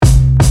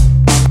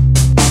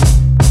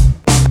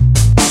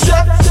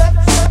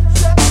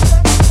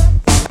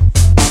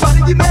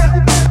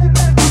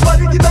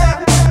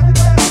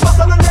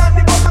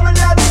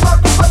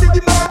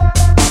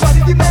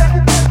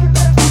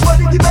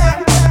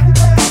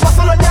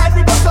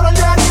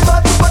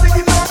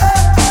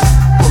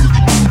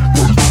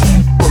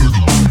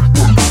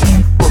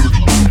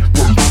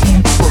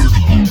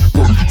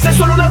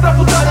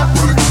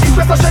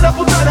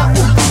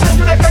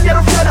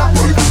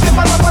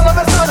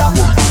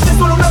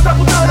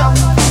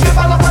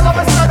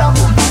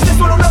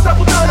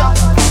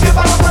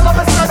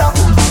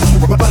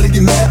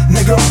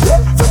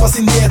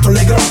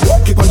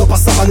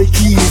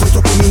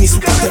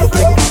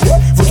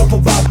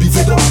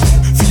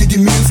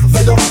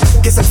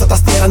che senza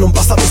tastiera non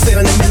passa per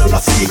sera nemmeno la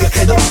figa.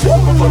 Credo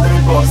confondere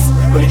il boss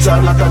con i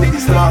ciarlatani di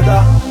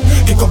strada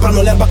che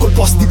comprano l'erba col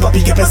post di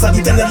papi che pensa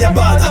di tenerli a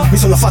bada. Mi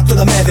sono fatto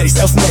da Maveri,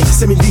 self-made,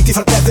 semiliti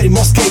fra te per i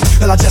Moschei.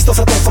 Dalla gesto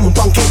fra te fammi un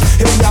pancake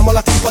e vendiamo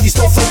alla trippa di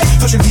stoffe.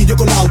 Faccio il video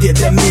con l'Audi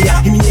ed è mia,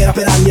 in miniera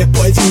per anni e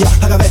poi via.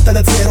 La gavetta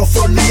da zero,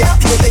 follia,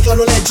 tu e tecla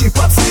non leggi,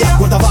 pazzia.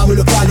 Guardavamo i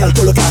locali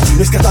altolocati,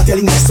 noi scattati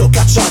all'ingresso,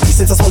 cacciati,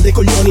 senza soldi e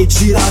coglioni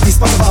girati.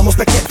 Sparavamo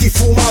specchietti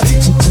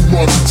fumati.